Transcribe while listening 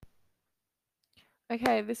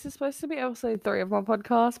Okay, this is supposed to be episode 3 of my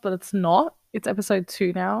podcast, but it's not. It's episode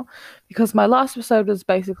 2 now because my last episode was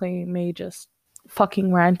basically me just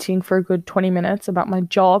fucking ranting for a good 20 minutes about my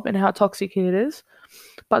job and how toxic it is.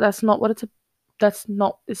 But that's not what that's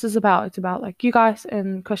not this is about. It's about like you guys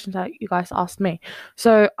and questions that you guys asked me.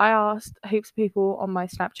 So I asked heaps of people on my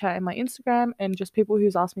Snapchat and my Instagram and just people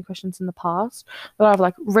who's asked me questions in the past that I've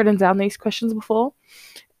like written down these questions before.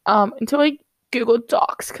 Until I Google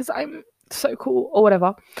Docs because I'm so cool or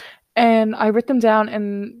whatever. And I wrote them down,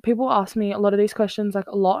 and people ask me a lot of these questions, like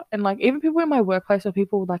a lot. And like, even people in my workplace, or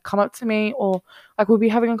people would like come up to me, or like we'll be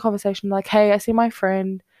having a conversation, like, hey, I see my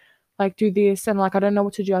friend like do this, and like, I don't know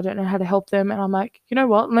what to do, I don't know how to help them. And I'm like, you know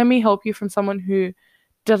what? Let me help you from someone who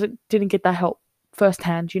didn't get that help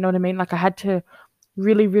firsthand. You know what I mean? Like, I had to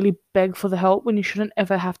really, really beg for the help when you shouldn't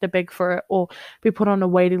ever have to beg for it or be put on a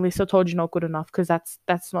waiting list or told you're not good enough because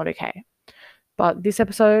that's not okay. But this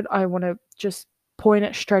episode, I want to just point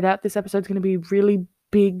it straight out. This episode's going to be really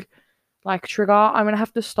big, like trigger. I'm going to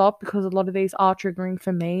have to stop because a lot of these are triggering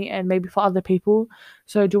for me and maybe for other people.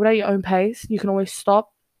 So do it at your own pace. You can always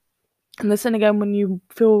stop and listen again when you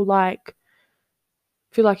feel like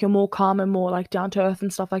you're more calm and more like down to earth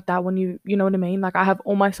and stuff like that. When you know what I mean. Like I have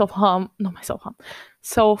all my self harm, not my self harm,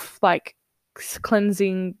 self like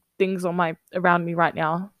cleansing things on my around me right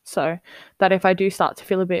now, so that if I do start to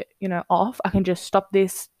feel a bit off, I can just stop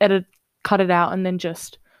this, edit, cut it out, and then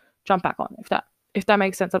just jump back on. If that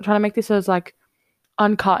makes sense. I'm trying to make this as like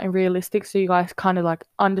uncut and realistic so you guys kind of like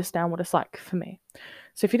understand what it's like for me.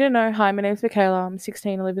 So if you didn't know, hi, my name's Michaela. I'm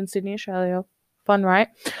 16. I live in Sydney, Australia. Fun, right?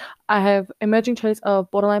 I have emerging traits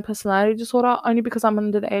of borderline personality disorder. Only because I'm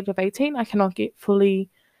under the age of 18, I cannot get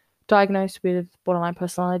fully diagnosed with borderline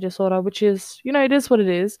personality disorder, which is, it is what it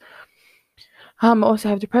is. I also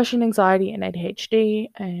have depression, anxiety, and ADHD,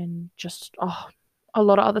 and just a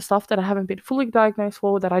lot of other stuff that I haven't been fully diagnosed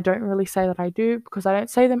for, that I don't really say that I do, because I don't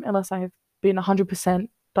say them unless I've been 100%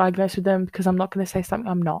 diagnosed with them, because I'm not going to say something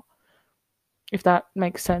I'm not, if that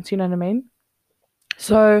makes sense, you know what I mean?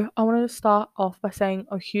 So I wanted to start off by saying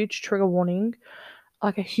a huge trigger warning,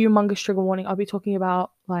 like a humongous trigger warning. I'll be talking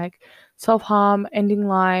about like self-harm, ending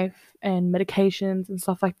life, and medications and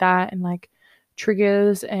stuff like that, and like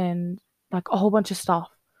triggers and like a whole bunch of stuff,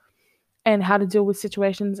 and how to deal with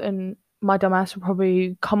situations. And my dumbass will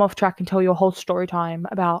probably come off track and tell you a whole story time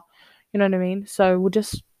about, you know what I mean? So we'll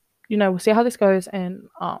just, we'll see how this goes. And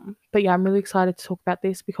but yeah, I'm really excited to talk about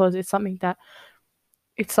this because it's something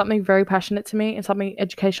very passionate to me and something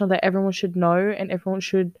educational that everyone should know and everyone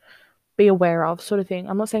should be aware of, sort of thing.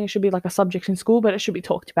 I'm not saying it should be like a subject in school, but it should be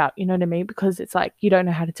talked about, you know what I mean? Because it's like you don't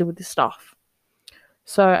know how to deal with this stuff.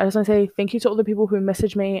 So I just want to say thank you to all the people who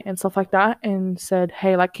messaged me and stuff like that and said,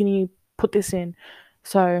 hey, like, can you put this in?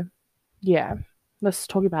 So yeah, let's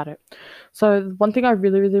talk about it. So one thing I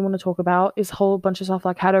really, really want to talk about is a whole bunch of stuff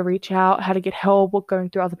like how to reach out, how to get help, what going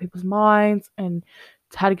through other people's minds, and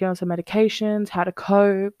how to get on some medications, how to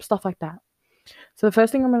cope, stuff like that. So the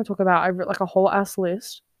first thing I'm going to talk about, I wrote like a whole ass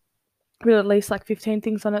list with at least like 15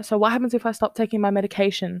 things on it. So what happens if I stop taking my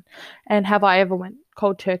medication? And have I ever went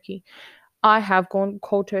cold turkey? I have gone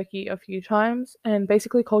cold turkey a few times, and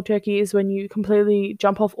basically cold turkey is when you completely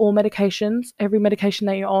jump off all medications, every medication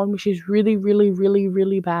that you're on, which is really, really, really,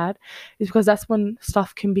 really bad, is because that's when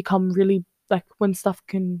stuff can become really, like when stuff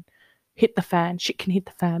can hit the fan, shit can hit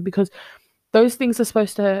the fan, because those things are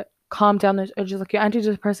supposed to calm down those urges. Like your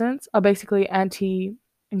antidepressants are basically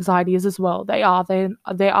anti-anxieties as well. There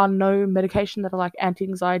are no medication that are like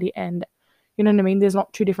anti-anxiety, and you know what I mean? There's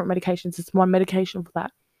not two different medications, it's one medication for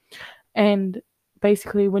that. And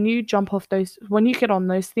basically, when you get on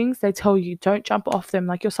those things, they tell you don't jump off them.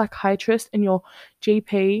 Like your psychiatrist and your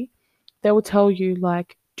GP, they will tell you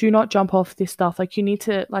like, do not jump off this stuff. Like you need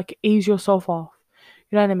to like ease yourself off.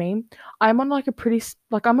 You know what I mean? I'm on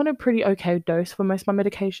a pretty okay dose for most of my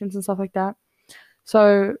medications and stuff like that.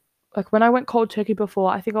 So like when I went cold turkey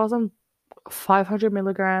before, I think I was on 500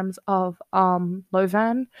 milligrams of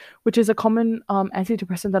Lovan, which is a common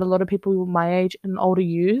antidepressant that a lot of people my age and older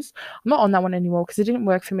use. I'm not on that one anymore because it didn't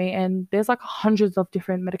work for me. And there's like hundreds of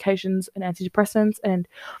different medications and antidepressants and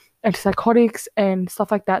antipsychotics and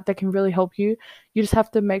stuff like that that can really help you. You just have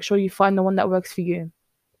to make sure you find the one that works for you.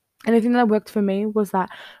 And the thing that worked for me was that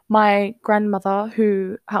my grandmother,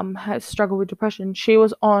 who has struggled with depression, she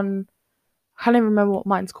was on, I can't even remember what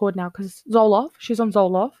mine's called now because Zoloft. She's on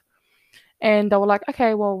Zoloft. And they were like,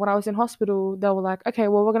 okay, well, when I was in hospital, they were like, okay,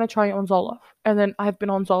 well, we're going to try you on Zoloft. And then I've been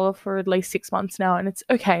on Zoloft for at least 6 months now, and it's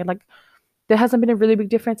okay. Like, there hasn't been a really big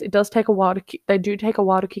difference. It does take a while they do take a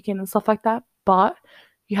while to kick in and stuff like that. But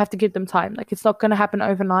you have to give them time. Like, it's not going to happen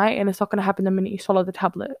overnight, and it's not going to happen the minute you swallow the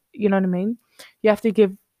tablet. You know what I mean? You have to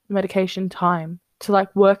give medication time to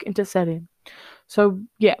like work into setting. So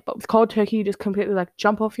yeah, but with cold turkey, you just completely like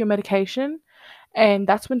jump off your medication, and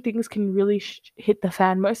that's when things can really hit the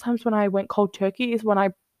fan. Most times when I went cold turkey is when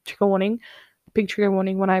I, trigger warning, big trigger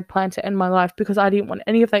warning, when I planned to end my life, because I didn't want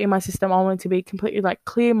any of that in my system. I wanted to be completely like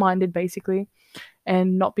clear minded, basically,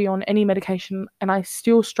 and not be on any medication. And I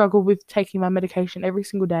still struggle with taking my medication every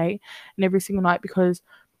single day and every single night, because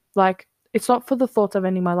like, it's not for the thoughts of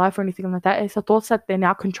ending my life or anything like that. It's the thoughts that they're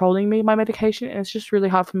now controlling me, my medication, and it's just really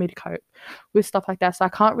hard for me to cope with stuff like that. So I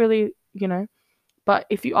can't really, but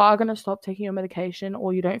if you are going to stop taking your medication,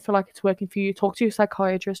 or you don't feel like it's working for you, talk to your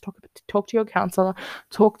psychiatrist, talk to your counselor,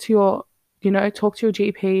 talk to your, talk to your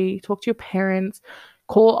GP, talk to your parents,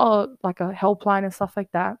 call like a helpline and stuff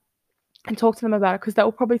like that, and talk to them about it, because that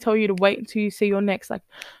will probably tell you to wait until you see your next like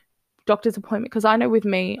doctor's appointment. Because I know with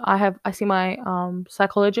me, I see my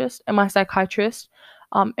psychologist and my psychiatrist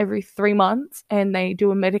every 3 months, and they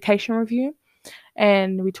do a medication review,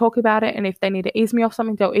 and we talk about it, and if they need to ease me off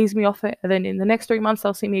something, they'll ease me off it, and then in the next 3 months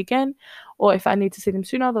they'll see me again, or if I need to see them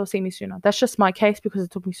sooner, they'll see me sooner. That's just my case, because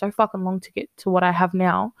it took me so fucking long to get to what I have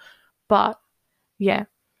now. But yeah.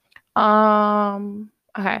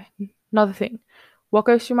 Okay, another thing, what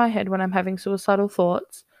goes through my head when I'm having suicidal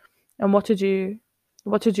thoughts, and what to do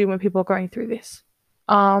when people are going through this.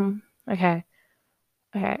 Okay.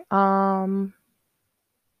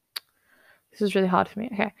 This is really hard for me.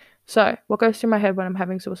 Okay. So, what goes through my head when I'm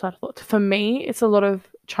having suicidal thoughts? For me, it's a lot of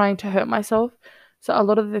trying to hurt myself. So, a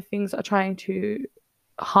lot of the things are trying to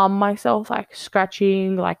harm myself, like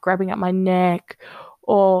scratching, like grabbing at my neck,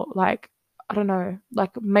 or like, I don't know,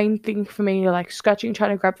 like, main thing for me, like scratching,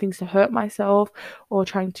 trying to grab things to hurt myself, or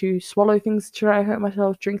trying to swallow things to try to hurt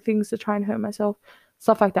myself, drink things to try and hurt myself,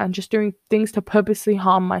 stuff like that, and just doing things to purposely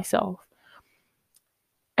harm myself.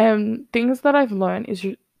 And things that I've learned is,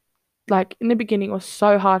 like, in the beginning, it was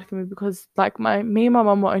so hard for me, because like me and my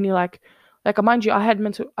mum were only like mind you,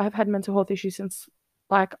 I've had mental health issues since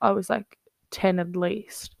like I was like 10 at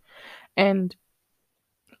least, and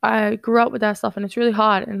I grew up with that stuff, and it's really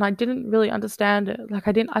hard, and I didn't really understand it. Like,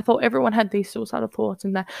 I thought everyone had these suicidal thoughts,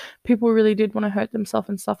 and that people really did want to hurt themselves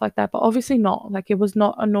and stuff like that, but obviously not. Like, it was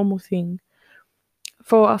not a normal thing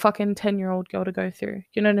for a fucking 10-year-old girl to go through.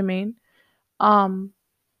 You know what I mean? Um,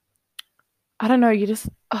 I don't know,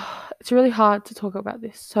 it's really hard to talk about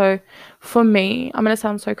this. So for me, I'm gonna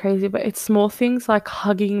sound so crazy, but it's small things like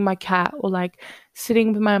hugging my cat, or like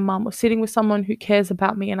sitting with my mum, or sitting with someone who cares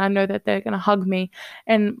about me, and I know that they're gonna hug me.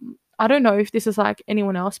 And I don't know if this is like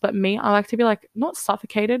anyone else, but me, I like to be like, not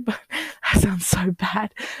suffocated, but that sounds so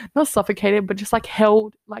bad. Not suffocated, but just like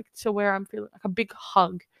held, like, to where I'm feeling like a big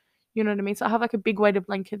hug. You know what I mean? So I have like a big weighted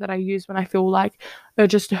blanket that I use when I feel like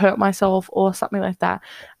urges to hurt myself or something like that.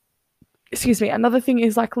 Excuse me. Another thing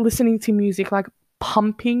is like listening to music, like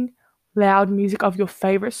pumping loud music of your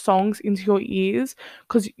favorite songs into your ears,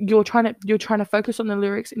 because you're trying to focus on the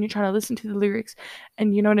lyrics, and you're trying to listen to the lyrics,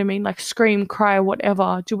 and you know what I mean, like scream, cry,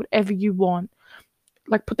 whatever, do whatever you want.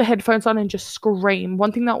 Like, put the headphones on and just scream.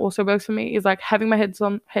 One thing that also works for me is like having my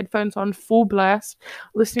headphones on full blast,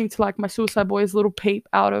 listening to like my Suicide Boys Little Peep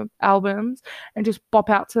out of albums, and just bop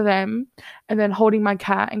out to them, and then holding my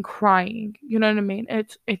cat and crying. You know what I mean?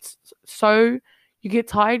 It's so, you get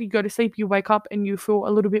tired, you go to sleep, you wake up, and you feel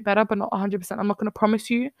a little bit better, but not 100%. I'm not going to promise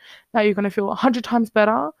you that you're going to feel 100 times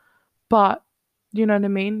better, but you know what I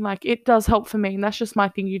mean? Like, it does help for me, and that's just my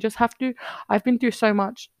thing. You just have to, I've been through so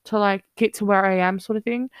much to like get to where I am, sort of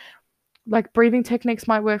thing. Like, breathing techniques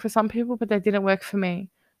might work for some people, but they didn't work for me.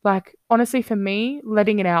 Like, honestly, for me,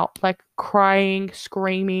 letting it out, like crying,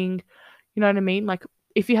 screaming, you know what I mean? Like,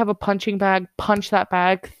 if you have a punching bag, punch that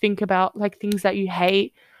bag. Think about like things that you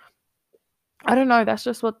hate. I don't know. That's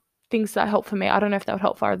just what things that help for me. I don't know if that would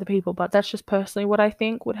help for other people, but that's just personally what I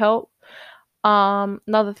think would help.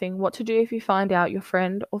 Another thing, what to do if you find out your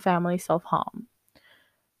friend or family self-harm.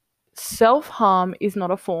 Self-harm is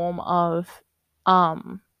not a form of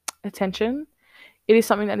attention. It is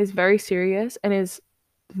something that is very serious, and is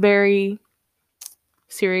very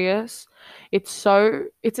serious. It's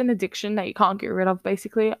an addiction that you can't get rid of,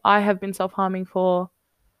 basically. I have been self-harming for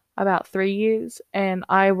about 3 years, and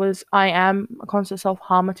I am a constant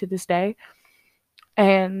self-harmer to this day.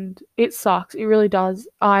 And it sucks. It really does.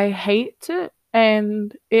 I hate it,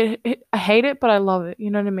 and I hate it, but I love it. You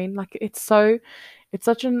know what I mean? Like, it's such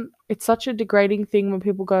a degrading thing when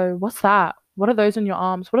people go, "What's that? What are those on your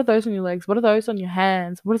arms? What are those on your legs? What are those on your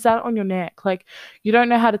hands? What is that on your neck?" Like, you don't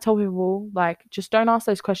know how to tell people. Like, just don't ask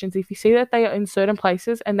those questions. If you see that they are in certain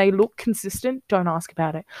places and they look consistent, don't ask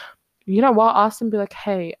about it. you know what? Ask them, be like,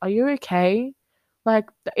 hey, are you okay? Like,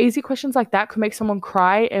 the easy questions like that could make someone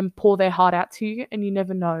cry and pour their heart out to you, and you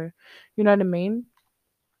never know. You know what I mean?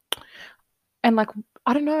 And like,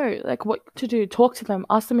 I don't know, like what to do. Talk to them.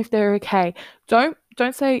 Ask them if they're okay. Don't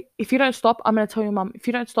say, if you don't stop, I'm gonna tell your mum. If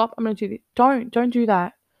you don't stop, I'm gonna do this. Don't do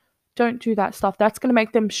that. Don't do that stuff. That's gonna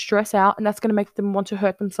make them stress out, and that's gonna make them want to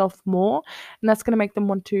hurt themselves more, and that's gonna make them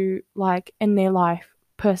want to like end their life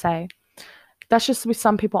per se. That's just with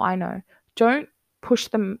some people I know. Don't push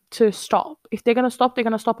them to stop. If they're going to stop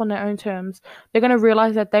on their own terms. They're going to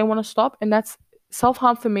realize that they want to stop. And that's self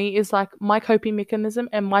harm for me is like my coping mechanism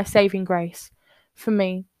and my saving grace for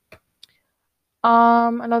me.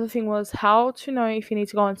 Another thing was how to know if you need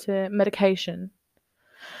to go into medication.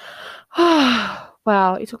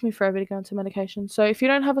 Wow, it took me forever to go into medication. So if you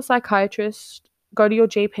don't have a psychiatrist, go to your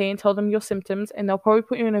GP and tell them your symptoms, and they'll probably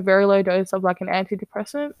put you in a very low dose of like an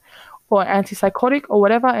antidepressant or an antipsychotic or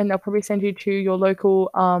whatever, and they'll probably send you to your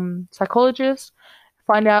local psychologist.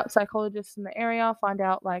 Find out psychologists in the area. Find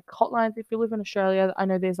out like hotlines if you live in Australia. I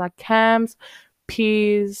know there's like cams,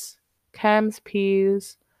 peers, what's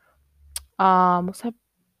that?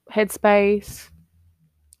 Headspace,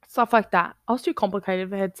 stuff like that. I was too complicated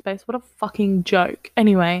for Headspace. What a fucking joke.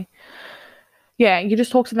 Anyway, yeah, you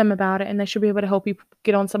just talk to them about it, and they should be able to help you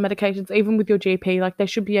get on some medications, even with your GP. Like, they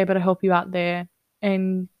should be able to help you out there.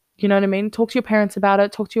 And you know what I mean? Talk to your parents about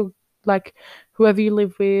it. Talk to your, like, whoever you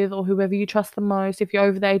live with or whoever you trust the most. If you're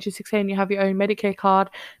over the age of 16, you have your own Medicare card,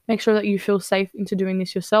 make sure that you feel safe into doing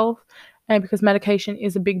this yourself. And because medication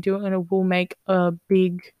is a big deal and it will make a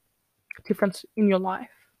big difference in your life.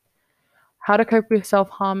 How to cope with self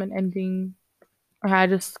harm and ending. Okay, I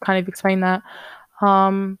just kind of explained that.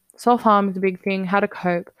 Self harm is a big thing. How to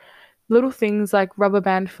cope. Little things like rubber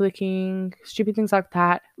band flicking, stupid things like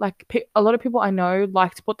that. Like a lot of people I know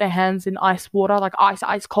like to put their hands in ice water, like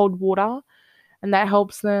ice cold water, and that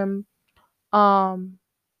helps them. Um,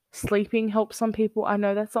 Sleeping helps some people. I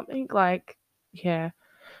know that's something like, yeah,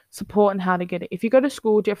 support and how to get it. If you go to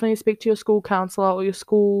school, definitely speak to your school counselor or your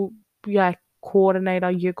school, yeah,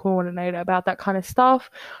 coordinator, year coordinator about that kind of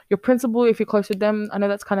stuff. Your principal, if you're close with them, I know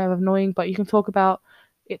that's kind of annoying, but you can talk about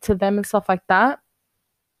it to them and stuff like that.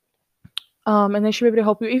 And they should be able to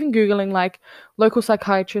help you. Even Googling like local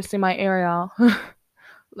psychiatrists in my area,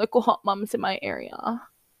 local hot mums in my area.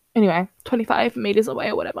 Anyway, 25 meters away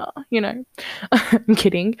or whatever, you know. I'm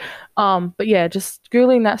kidding. But yeah, just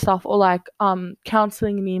Googling that stuff or like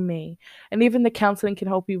counseling near me. And even the counseling can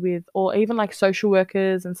help you with, or even like social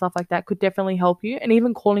workers and stuff like that could definitely help you. And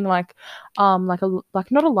even calling like not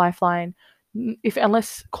a lifeline. If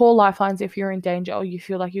unless call lifelines if you're in danger or you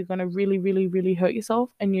feel like you're gonna really, really, really hurt yourself,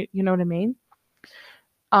 and you know what I mean.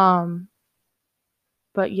 Um,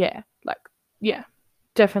 but yeah, like yeah,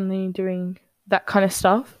 definitely doing that kind of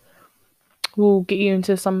stuff will get you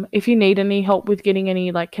into some. If you need any help with getting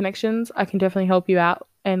any like connections, I can definitely help you out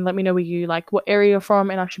and let me know where you like what area you're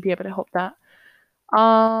from, and I should be able to help that.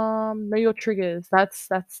 Know your triggers. That's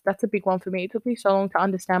a big one for me. It took me so long to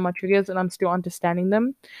understand my triggers, and I'm still understanding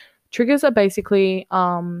them. Triggers are basically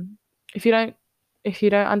if you don't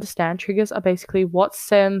understand, triggers are basically what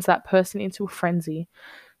sends that person into a frenzy.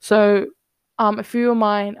 So a few of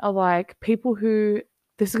mine are like people who,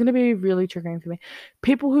 this is going to be really triggering for me,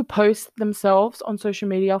 people who post themselves on social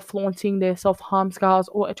media flaunting their self-harm scars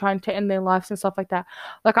or trying to end their lives and stuff like that.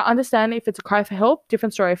 Like, I understand if it's a cry for help,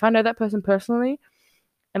 different story. If I know that person personally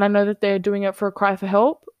and I know that they're doing it for a cry for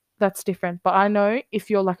help, that's different. But I know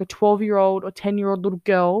if you're like a 12-year-old or 10-year-old little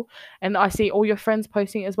girl and I see all your friends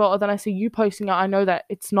posting it as well, or then I see you posting it, I know that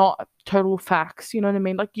it's not total facts. You know what I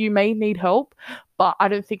mean? Like, you may need help, but I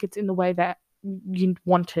don't think it's in the way that you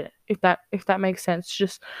want it. If that makes sense.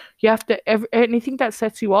 Just, you have to, anything that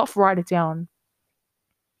sets you off, write it down.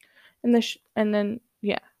 And then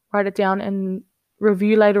yeah, write it down and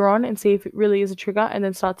review later on and see if it really is a trigger, and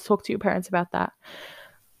then start to talk to your parents about that.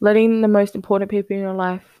 Letting the most important people in your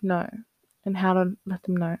life know and how to let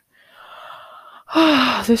them know.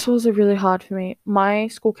 This was really hard for me. My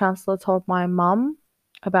school counselor told my mum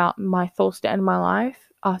about my thoughts to end my life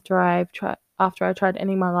after I tried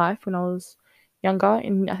ending my life when I was younger. I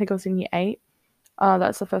think I was in year 8.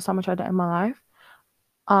 That's the first time I tried to end my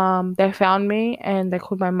life. They found me and they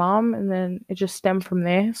called my mum, and then it just stemmed from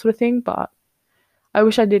there, sort of thing. But I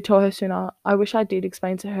wish I did tell her sooner. I wish I did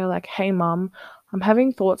explain to her, like, hey, mum, I'm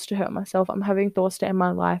having thoughts to hurt myself. I'm having thoughts to end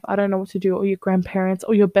my life. I don't know what to do. Or your grandparents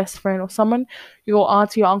or your best friend or someone, your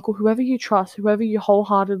auntie, your uncle, whoever you trust, whoever you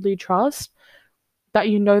wholeheartedly trust, that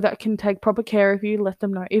you know that can take proper care of you, let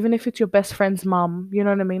them know. Even if it's your best friend's mum, you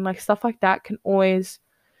know what I mean? Like, stuff like that can always,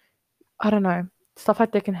 I don't know, stuff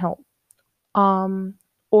like that can help. Um,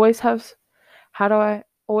 Always have how do I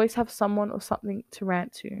always have someone or something to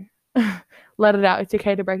rant to. Let it out. It's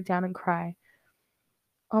okay to break down and cry.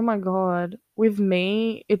 Oh my god. With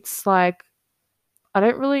me, it's like I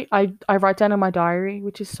write down in my diary,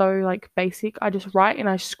 which is so like basic. I just write and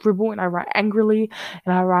I scribble and I write angrily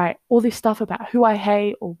and I write all this stuff about who I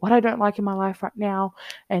hate or what I don't like in my life right now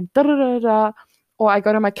and da da da da. Or I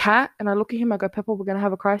go to my cat and I look at him. I go, Pepper, we're gonna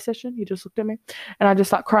have a cry session. He just looked at me, and I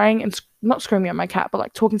just start crying and not screaming at my cat, but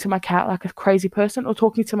like talking to my cat like a crazy person, or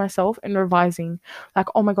talking to myself and revising, like,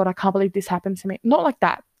 oh my god, I can't believe this happened to me. Not like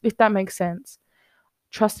that, if that makes sense.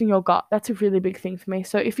 Trusting your gut, that's a really big thing for me.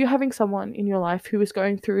 So if you're having someone in your life who is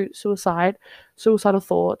going through suicidal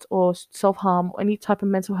thoughts, or self-harm, or any type of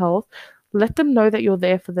mental health, let them know that you're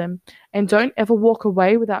there for them, and don't ever walk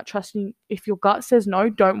away without trusting. If your gut says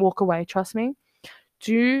no, don't walk away. Trust me.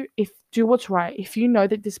 Do what's right. If you know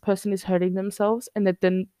that this person is hurting themselves and that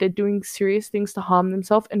then they're doing serious things to harm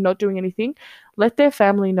themselves and not doing anything, let their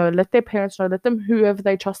family know, let their parents know, let them, whoever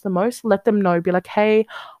they trust the most, let them know. Be like, hey,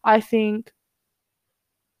 I think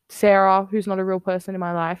Sarah, who's not a real person in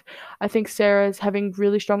my life, I think Sarah's having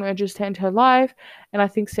really strong urges to end her life, and I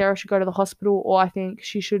think Sarah should go to the hospital, or I think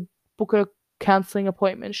she should book a counseling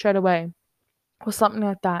appointment straight away, or something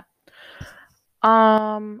like that.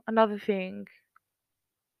 Another thing.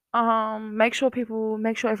 Make sure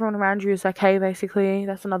everyone around you is okay, basically.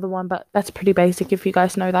 That's another one, but that's pretty basic if you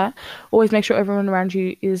guys know that. Always make sure everyone around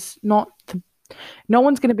you is not the no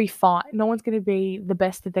one's going to be fine. No one's going to be the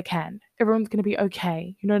best that they can. Everyone's going to be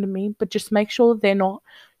okay. You know what I mean? But just make sure they're not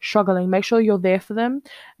struggling. Make sure you're there for them,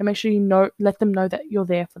 and make sure let them know that you're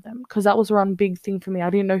there for them. Because that was one big thing for me. I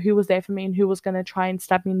didn't know who was there for me and who was going to try and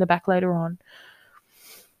stab me in the back later on.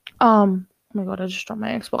 Oh my god, I just dropped my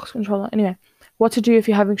Xbox controller. Anyway, what to do if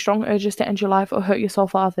you're having strong urges to end your life or hurt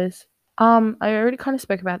yourself or others. I already kind of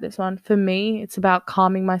spoke about this one. For me, it's about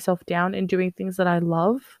calming myself down and doing things that I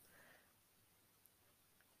love.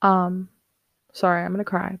 Um, Sorry, I'm gonna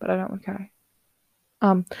cry, but I don't want to cry.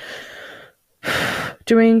 Um,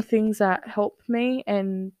 Doing things that help me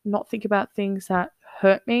and not think about things that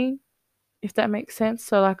hurt me, if that makes sense.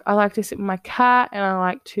 So like, I like to sit with my cat and I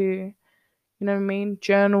like to, you know what I mean,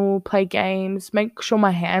 journal, play games, make sure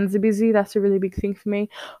my hands are busy. That's a really big thing for me.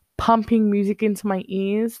 Pumping music into my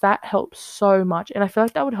ears, that helps so much, and I feel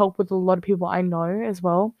like that would help with a lot of people I know as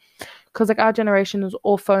well, because like our generation is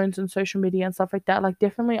all phones and social media and stuff like that. Like,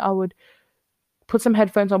 definitely I would put some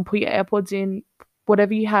headphones on, put your AirPods in,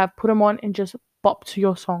 whatever you have, put them on and just bop to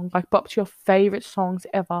your song, like bop to your favorite songs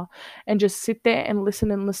ever, and just sit there and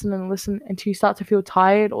listen and listen and listen until you start to feel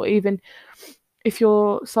tired. Or even if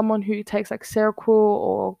you're someone who takes like Seroquel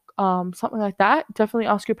or something like that, definitely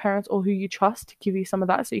ask your parents or who you trust to give you some of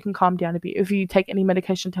that so you can calm down a bit. If you take any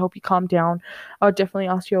medication to help you calm down, I would definitely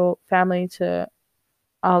ask your family to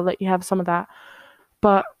let you have some of that.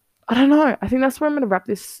 But I don't know. I think that's where I'm gonna wrap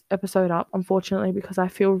this episode up, unfortunately, because I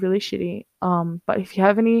feel really shitty. But if you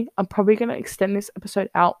have any, I'm probably gonna extend this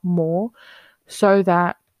episode out more so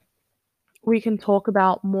that we can talk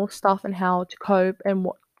about more stuff and how to cope and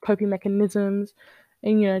what coping mechanisms,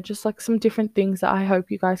 and just like some different things that I hope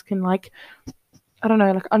you guys can, like, I don't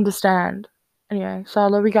know, like, understand. Anyway, so I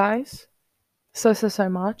love you guys so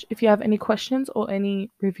much. If you have any questions or any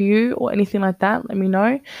review or anything like that, let me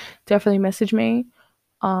know. Definitely message me.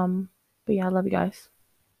 But yeah, I love you guys.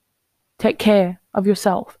 Take care of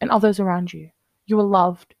yourself and others around you. You are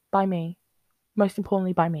loved by me. Most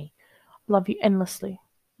importantly, by me. Love you endlessly.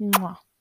 Mwah.